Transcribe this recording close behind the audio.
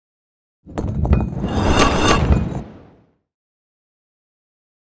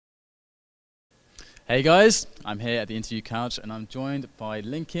Hey guys, I'm here at the interview couch and I'm joined by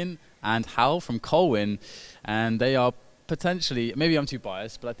Lincoln and Hal from colwn, and they are potentially, maybe I'm too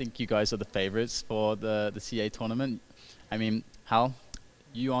biased, but I think you guys are the favorites for the CA tournament. I mean, Hal,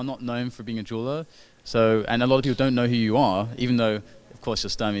 you are not known for being a jeweler, so, and a lot of people don't know who you are, even though, of course, you're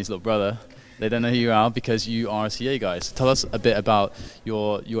Stermy's little brother. They don't know who you are because you are a CA guy. So tell us a bit about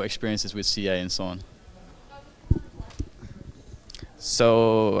your experiences with CA and so on.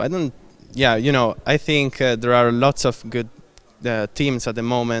 So I think there are lots of good teams at the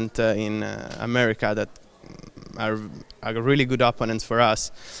moment in America that are really good opponents for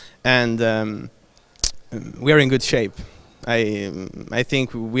us, and we are in good shape. I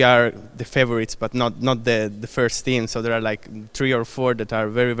think we are the favorites, but not the first team. So there are like 3 or 4 that are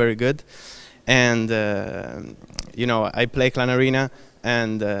very good, and I play Clan Arena,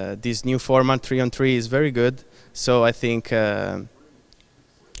 and this new format 3-on-3 is very good. So I think.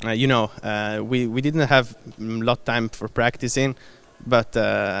 We didn't have a lot of time for practicing, but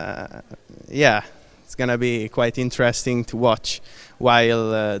yeah, it's gonna be quite interesting to watch.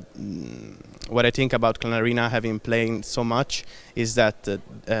 While what I think about Clan Arena, having played so much, is that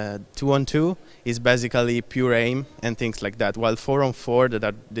 2-on-2 is basically pure aim and things like that. While 4-on-4, that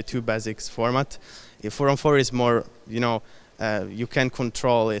are the 2 basics format, 4-on-4 is more, you can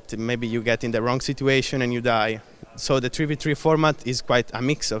control it. Maybe you get in the wrong situation and you die. So the 3v3 format is quite a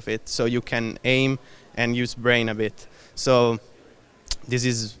mix of it. So you can aim and use brain a bit. So this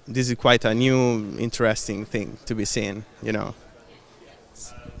is quite a new, interesting thing to be seen.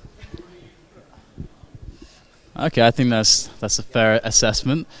 Okay, I think that's a fair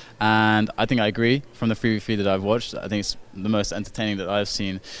assessment, and I think I agree. From the 3v3 that I've watched, I think it's the most entertaining that I've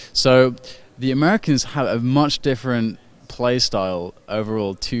seen. So the Americans have a much different play style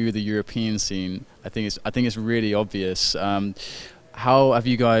overall to the European scene. I think it's really obvious. How have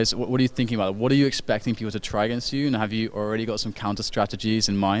you guys? What are you thinking about? What are you expecting people to try against you? And have you already got some counter strategies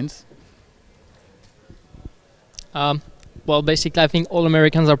in mind? Well, basically, I think all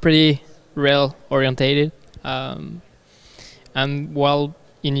Americans are pretty rail orientated, and while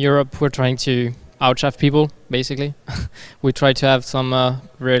in Europe we're trying to outshove people. Basically, we try to have some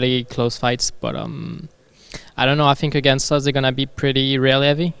really close fights, but I don't know. I think against us they're gonna be pretty rail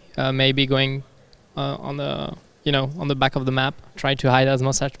heavy. Maybe going on the back of the map, try to hide as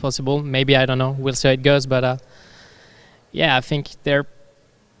much as possible. Maybe, I don't know. We'll see how it goes. But yeah, I think they're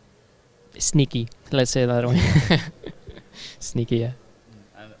sneaky. Let's say that way. Sneaky, yeah.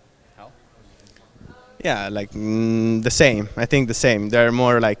 And how? Yeah, like the same. I think the same. They're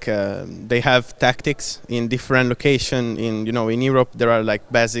more like they have tactics in different location. In Europe there are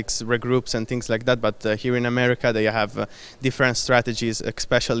like basics, regroups and things like that. But here in America they have different strategies,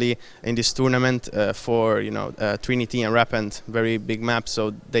 especially in this tournament for Trinity and Rapent, very big maps.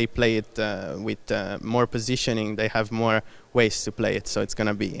 So they play it with more positioning. They have more ways to play it. So it's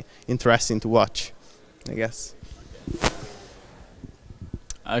gonna be interesting to watch, I guess.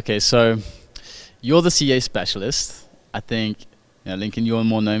 Okay, so you're the CA specialist. I think, Lincoln, you're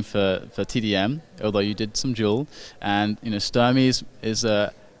more known for TDM, although you did some duel. And, Stermy is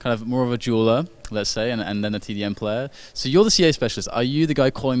kind of more of a jeweler, let's say, and then a TDM player. So you're the CA specialist. Are you the guy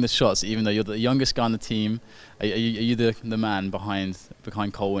calling the shots, even though you're the youngest guy on the team? Are you the man behind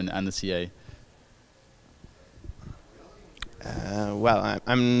colwn and the CA? Well,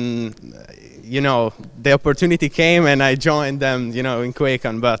 I'm the opportunity came and I joined them, in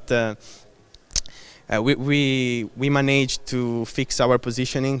QuakeCon, but we managed to fix our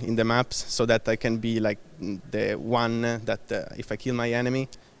positioning in the maps so that I can be like the one that if I kill my enemy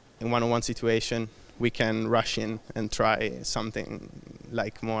in one-on-one situation, we can rush in and try something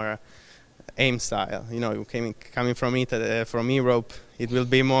like more aim style. Coming from from Europe, it will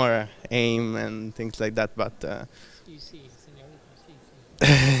be more aim and things like that. But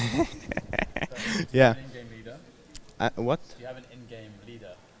yeah. An in-game leader? What? Do you have an in-game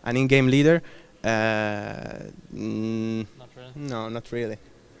leader? An in-game leader? Not really. No, not really.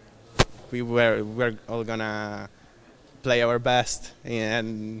 We're all gonna play our best,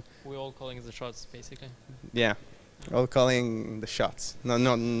 and We're all calling the shots, basically. yeah, all calling the shots. No,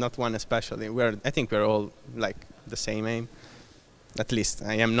 not one especially. I think we're all like the same aim. At least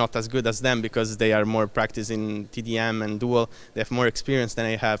I am not as good as them because they are more practicing TDM and duel. They have more experience than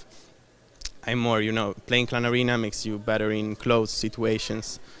I have. I'm more, playing Clan Arena makes you better in close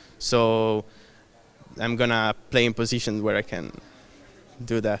situations. So I'm gonna play in positions where I can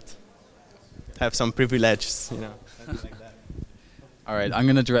do that. Have some privileges, something like that. All right, I'm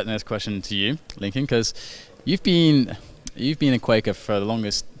going to direct the next question to you, Lincoln, because you've been you've been a Quaker for the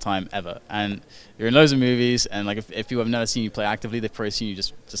longest time ever, and you're in loads of movies. And like, if people have never seen you play actively, they've probably seen you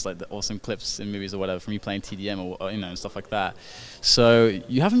just like the awesome clips in movies or whatever from you playing TDM or you know, and stuff like that. So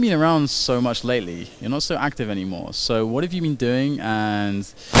you haven't been around so much lately. You're not so active anymore. So what have you been doing? And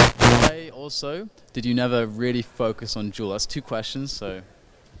why also did you never really focus on duel? That's two questions. So.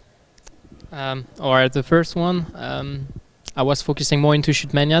 Alright, the first one, I was focusing more into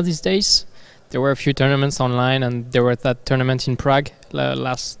Shootmania these days. There were a few tournaments online, and there was that tournament in Prague the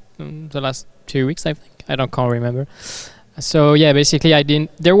last 2 weeks, I think. I can't remember. So yeah, basically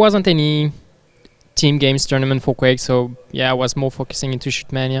there wasn't any team games tournament for Quake, so yeah, I was more focusing into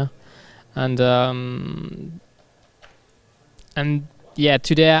Shootmania. And yeah,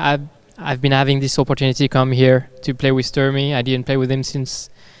 today I've been having this opportunity to come here to play with Stermy. I didn't play with him since,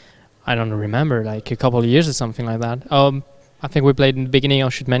 I don't remember, like a couple of years or something like that. I think we played in the beginning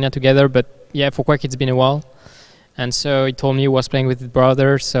of Shootmania together, but yeah, for Quake it's been a while. And so he told me he was playing with his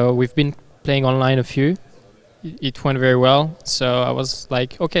brother, so we've been playing online a few. It went very well, so I was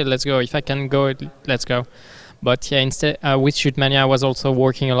like, okay, let's go. If I can go, let's go. But yeah, instead with Shootmania I was also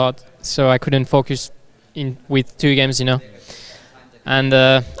working a lot, so I couldn't focus with two games, you know. And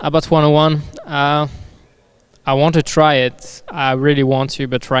about 101, I want to try it. I really want to,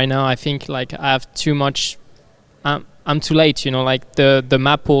 but right now I think like I have too much. I'm too late, you know. Like the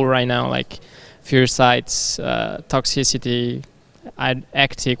map pool right now, like fear sites, toxicity,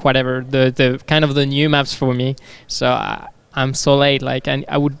 Actic, whatever. The kind of the new maps for me. So I'm so late. Like, and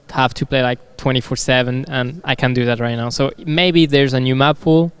I would have to play like 24/7, and I can't do that right now. So maybe there's a new map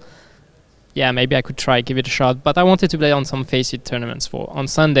pool. Yeah, maybe I could try, give it a shot. But I wanted to play on some Face-It tournaments on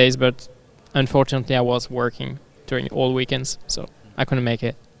Sundays, but unfortunately, I was working during all weekends, so I couldn't make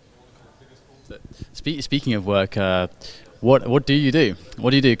it. Speaking of work, what do you do? What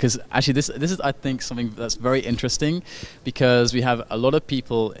do you do? Because actually, this is I think something that's very interesting, because we have a lot of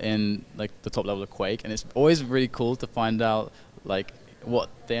people in like the top level of Quake, and it's always really cool to find out like what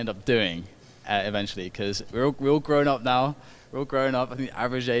they end up doing eventually. Because we're all grown up now. We're all grown up. I think the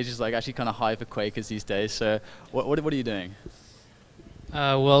average age is like actually kind of high for Quakers these days. So what are you doing?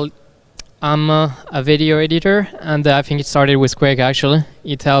 Well, I'm a video editor, and I think it started with Quake actually.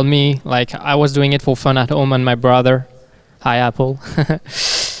 He told me, like, I was doing it for fun at home, and my brother, hi Apple,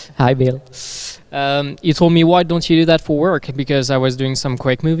 hi Bill, he told me, why don't you do that for work? Because I was doing some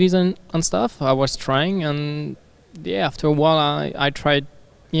Quake movies and stuff. I was trying, and yeah, after a while I tried,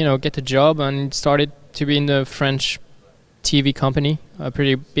 you know, get a job, and started to be in the French TV company, a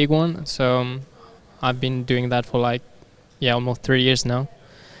pretty big one. So I've been doing that for like, yeah, almost 3 years now.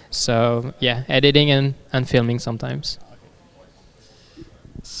 So yeah, editing and filming sometimes.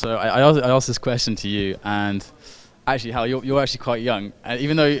 So I asked this question to you, and actually, Hal, you're actually quite young, and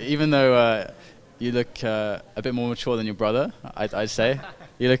even though you look a bit more mature than your brother, I'd say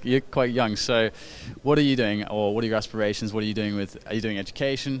you're quite young. So what are you doing, or what are your aspirations? What are you doing are you doing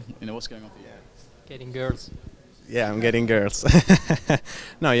education? You know, what's going on for you? Getting girls. Yeah, I'm getting girls.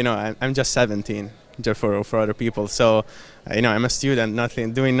 No, you know, I'm just 17, just for other people. So, you know, I'm a student,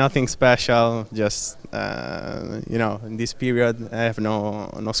 doing nothing special. Just, you know, in this period, I have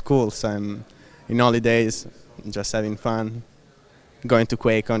no school, so I'm in holidays, just having fun, going to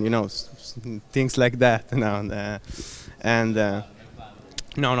QuakeCon, you know, things like that. You know,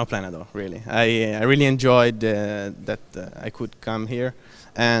 no plan at all, really. I really enjoyed that I could come here,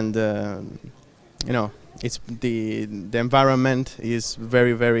 and you know, it's the environment is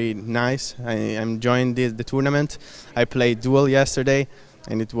very nice. I'm enjoying the tournament. I played duel yesterday,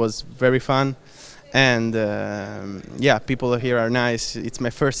 and it was very fun. And yeah, people here are nice. It's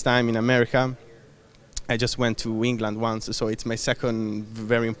my first time in America. I just went to England once, so it's my second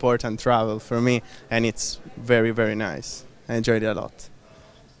very important travel for me, and it's very nice. I enjoyed it a lot.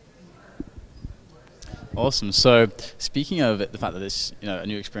 Awesome. So speaking of the fact that it's, you know, a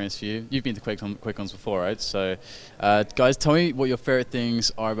new experience for you, you've been to QuakeCons before, right? So guys, tell me what your favorite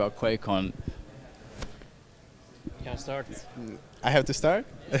things are about QuakeCon. Can I start? I have to start?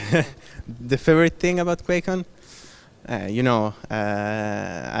 The favorite thing about QuakeCon? You know,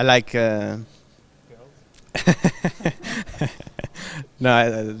 I like...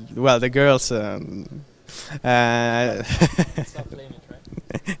 No, well, the girls... It's off limit, right?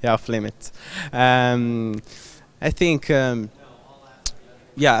 Yeah, off limit. I think, yeah,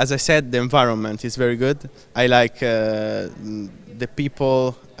 as I said, the environment is very good. I like the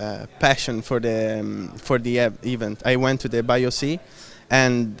people passion for the event. I went to the BioC,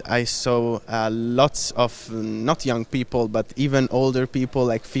 and I saw lots of not young people, but even older people,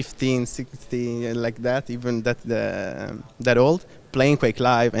 like 15, 16, like that, even that old, playing Quake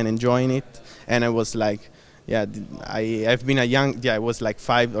Live and enjoying it. And I was like, yeah, I've been a young, I was like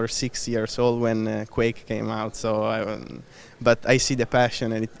 5 or 6 years old when Quake came out. So, but I see the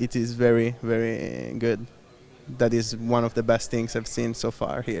passion, and it is very, very good. That is one of the best things I've seen so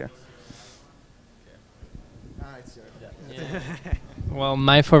far here. Well,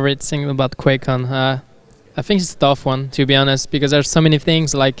 my favorite thing about QuakeCon, I think it's a tough one, to be honest, because there's so many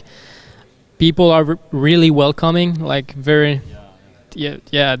things. Like, people are really welcoming, like very,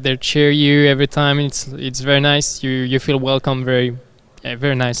 yeah, they cheer you every time. It's very nice. You feel welcome very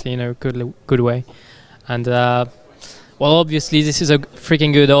nicely in a good way. And well, obviously this is a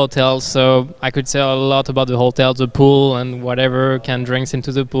freaking good hotel, so I could tell a lot about the hotel, the pool, and whatever. Can drinks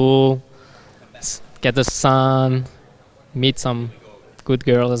into the pool, get the sun, meet some good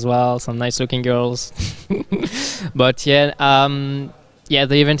girls as well, some nice-looking girls. But yeah, yeah,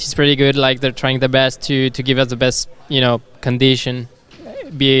 the event is pretty good. Like, they're trying their best to give us the best, condition.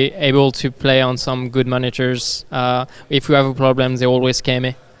 Be able to play on some good monitors. If you have a problem, they always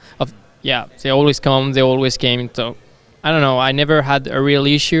came. Yeah, they always come. They always came. So I don't know. I never had a real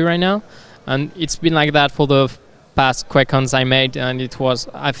issue right now, and it's been like that for the past QuakeCons I made, and it was,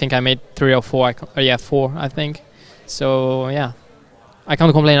 I think I made 3 or 4. Yeah, 4, I think. So yeah, I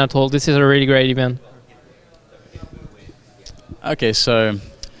can't complain at all. This is a really great event. Okay, so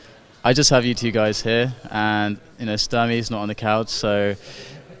I just have you two guys here, and Stermy's not on the couch. So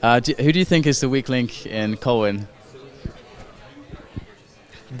who do you think is the weak link in colwn?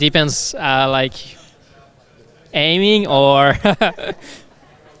 Depends, like aiming or.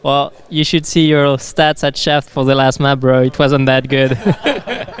 Well, you should see your stats at Shaft for the last map, bro. It wasn't that good.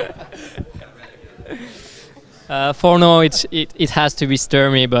 For now, it has to be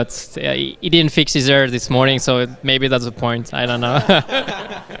Stermy, but he didn't fix his error this morning, so maybe that's the point. I don't know.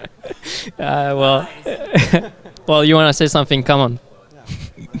 Well, well, you want to say something? Come on.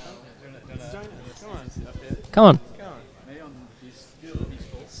 Come on.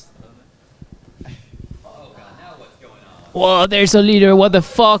 Whoa, there's a leader. What the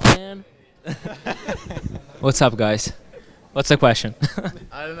fuck, man? What's up, guys? What's the question?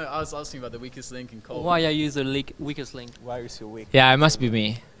 I don't know. I was asking about the weakest link in colwn. Why I use the weakest link? Why are you so weak? Yeah, it must be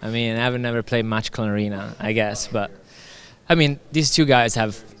me. I mean, I've never played much Clan Arena, I guess. But, I mean, these two guys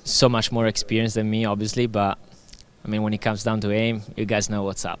have so much more experience than me, obviously. But, I mean, when it comes down to aim, you guys know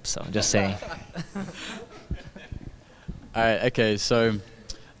what's up. So, just saying. All right. Okay. So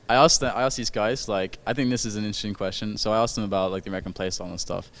I asked these guys, like, I think this is an interesting question. So I asked them about like the American playstyle and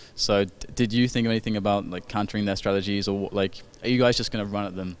stuff. So did you think of anything about like countering their strategies, or like, are you guys just gonna run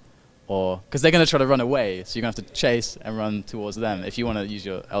at them, or because they're gonna try to run away, so you're gonna have to chase and run towards them if you want to use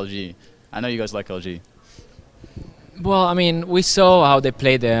your LG. I know you guys like LG. Well, I mean, we saw how they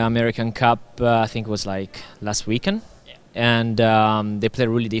played the American Cup, I think it was like last weekend. Yeah. And they played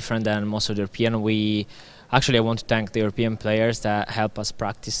really different than most of the European. Actually, I want to thank the European players that helped us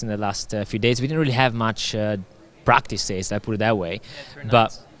practice in the last few days. We didn't really have much practice days, I put it that way. Yeah,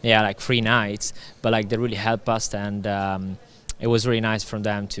 but yeah, like 3 nights. But like they really helped us, and it was really nice from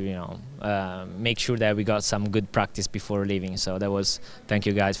them to make sure that we got some good practice before leaving. So that was, thank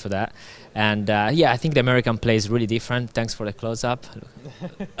you guys for that. And yeah, I think the American play is really different. Thanks for the close-up.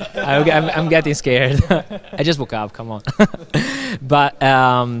 I'm getting scared. I just woke up. Come on. But.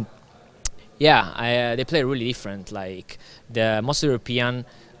 Yeah, they play really different. Like most European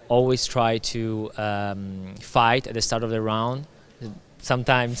always try to fight at the start of the round.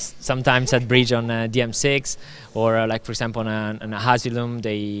 Sometimes at bridge on DM6, or like for example on a Hasilum,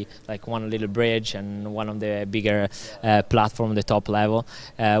 they like one little bridge and one of the bigger platform, the top level.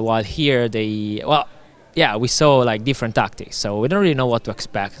 While here we saw like different tactics. So we don't really know what to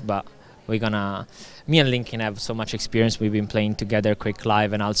expect, but we're gonna. Me and Lincoln have so much experience. We've been playing together Quake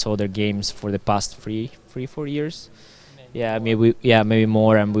Live and also other games for the past 4 years. Maybe. Maybe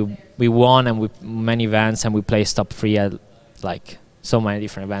more. And we won and we many events, and we play top 3 at like so many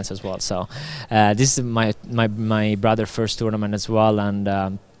different events as well. So this is my brother's first tournament as well. And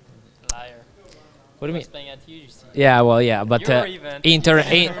Liar. What do you mean? Playing at UGC. Yeah, well, yeah, but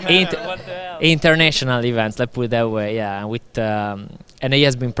international events, let's put it that way. Yeah, with and he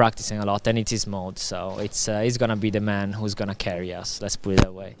has been practicing a lot, and it's his mode, so he's gonna be the man who's gonna carry us. Let's put it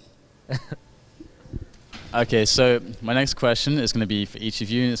that way. Okay, so my next question is going to be for each of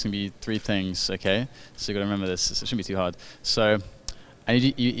you, and it's going to be 3 things. Okay, so you got to remember this. It shouldn't be too hard. So I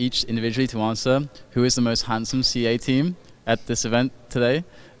need you each individually to answer who is the most handsome CA team at this event today,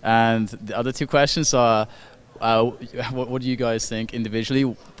 and the other 2 questions are. What do you guys think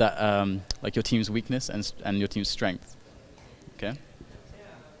individually that like your team's weakness and your team's strength? Okay.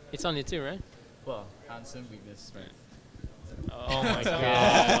 It's only 2, right? Well, handsome, weakness, strength. Oh my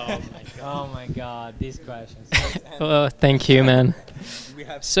god. Oh my god, these questions. Oh, thank you, man.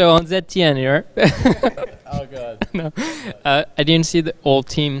 So on ZTN here, Oh god. no, I didn't see the whole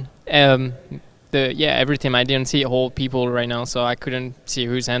team. Every team. I didn't see whole people right now, so I couldn't see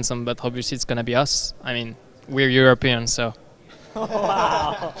who's handsome. But obviously, it's gonna be us. I mean, we're Europeans, so.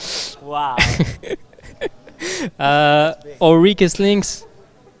 Wow. Wow. Our weakest links.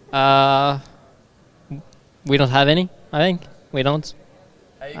 We don't have any. I think we don't.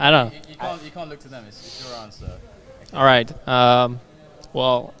 I don't know. You can't look to them. It's your answer. All right.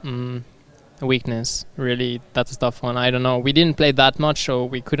 Weakness. Really, that's a tough one. I don't know. We didn't play that much, so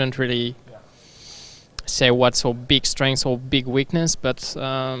we couldn't really say what's our big strengths or big weakness. But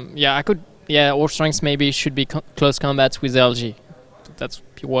I could. Yeah, our strengths maybe should be close combats with LG. That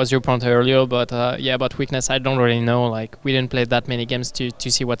was your point earlier, but about weakness, I don't really know. Like, we didn't play that many games to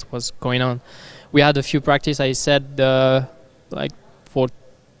see what was going on. We had a few practice, I said, like for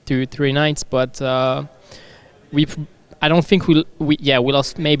 2-3 nights, but I don't think we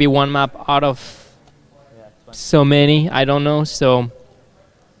lost maybe one map out of so many. I don't know. So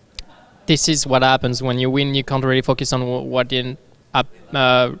this is what happens when you win. You can't really focus on what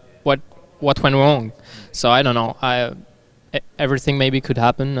went wrong. So I don't know. Everything maybe could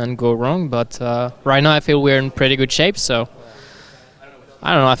happen and go wrong, but right now I feel we're in pretty good shape. So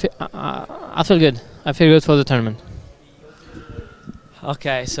I don't know. I feel good. I feel good for the tournament.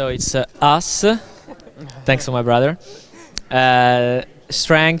 Okay, so it's us. Thanks to my brother.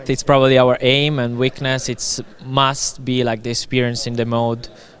 Strength, it's probably our aim, and weakness, it's must be like the experience in the mode,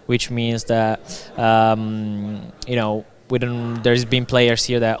 which means that there's been players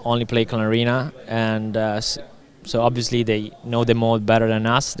here that only play Clan Arena, and so obviously they know the mode better than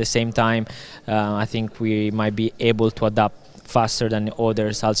us. At the same time, I think we might be able to adapt faster than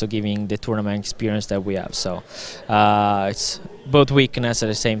others, also giving the tournament experience that we have. So it's both weakness at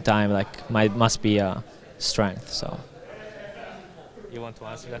the same time, like must be a strength. So you want to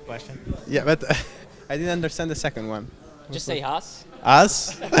answer that question? Yeah, but I didn't understand the second one. Just say us.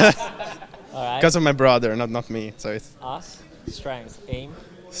 Us? All right. Because of my brother, not me. So it's Us. Strength. Aim.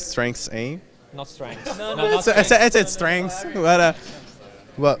 strengths aim. Not strength. I said strengths.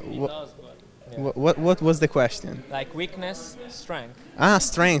 What was the question? Like weakness, strength.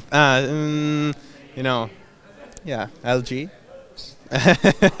 Strength. LG.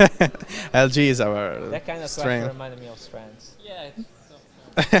 LG is our That kind of question strength. reminded me of strengths. Yeah.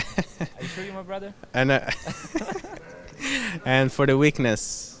 Are you sure you're my brother? And and for the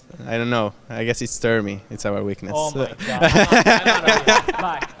weakness, I don't know. I guess it's Stermy. It's our weakness. Oh my god.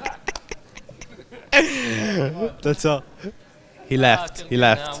 Bye. That's all. He left. He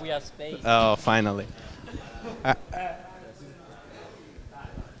left. Now we have space. Oh, finally.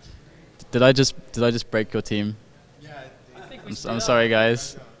 Did I just break your team? I'm sorry,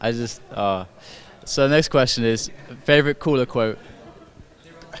 guys. I just. So the next question is favorite cooler quote.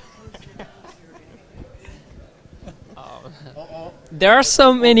 There are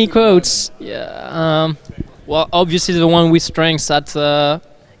so many quotes. Yeah. Well, obviously the one with strengths at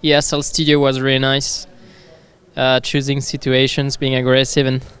ESL Studio was really nice. Choosing situations, being aggressive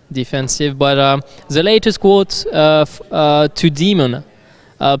and defensive. But the latest quote to Demon,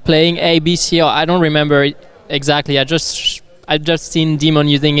 playing ABC. I don't remember it exactly. I just seen Demon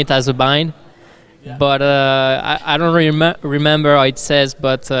using it as a bind. Yeah. But I don't remember how it says,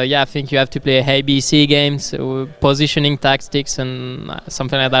 but I think you have to play ABC games, so positioning tactics and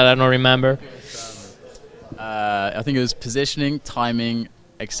something like that. I don't remember. I think it was positioning, timing,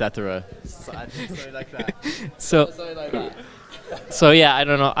 etc. Something like that. So yeah, I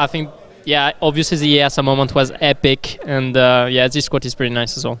don't know. I think obviously the ESA moment was epic, and this quote is pretty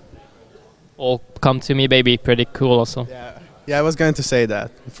nice as well. Or come to me, baby, pretty cool also. Yeah, I was going to say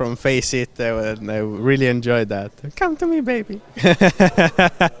that. From Face It, I really enjoyed that. Come to me, baby.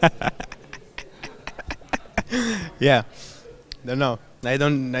 Yeah. Don't know. I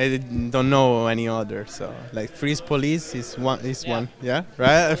don't know any other. So like Freeze Police is one. One. Yeah.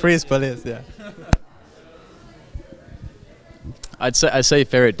 Right. Freeze Police. Yeah. I'd say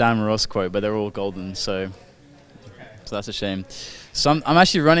favorite Dan Ross quote, but they're all golden. So that's a shame. So I'm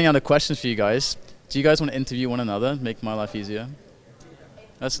actually running out of questions for you guys. Do you guys want to interview one another? Make my life easier.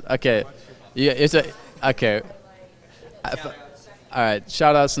 That's okay. Yeah, okay. All right.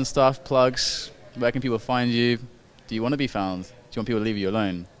 Shout outs and stuff. Plugs. Where can people find you? Do you want to be found? Do you want people to leave you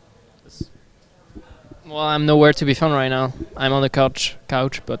alone? Well, I'm nowhere to be found right now. I'm on the couch,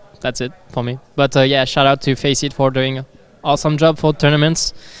 but that's it for me. But shout out to Face It for doing an awesome job for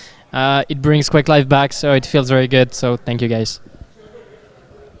tournaments. It brings Quake Life back, so it feels very good. So thank you guys.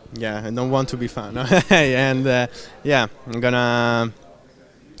 Yeah, I don't want to be fun. And yeah, I'm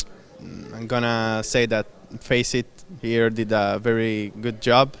gonna say that Face It here did a very good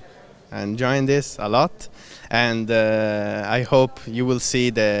job. I enjoying this a lot, and I hope you will see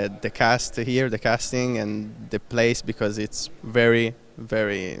the cast here, the casting and the place, because it's very,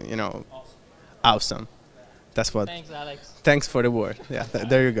 very, you know, awesome. That's what. Thanks, Alex. Thanks for the word. Yeah,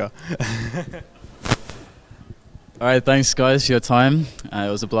 there you go. All right, thanks guys for your time.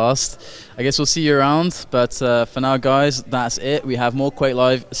 It was a blast. I guess we'll see you around, but for now guys, that's it. We have more Quake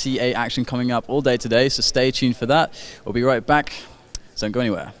Live CA action coming up all day today, so stay tuned for that. We'll be right back, so don't go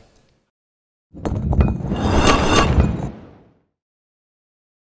anywhere.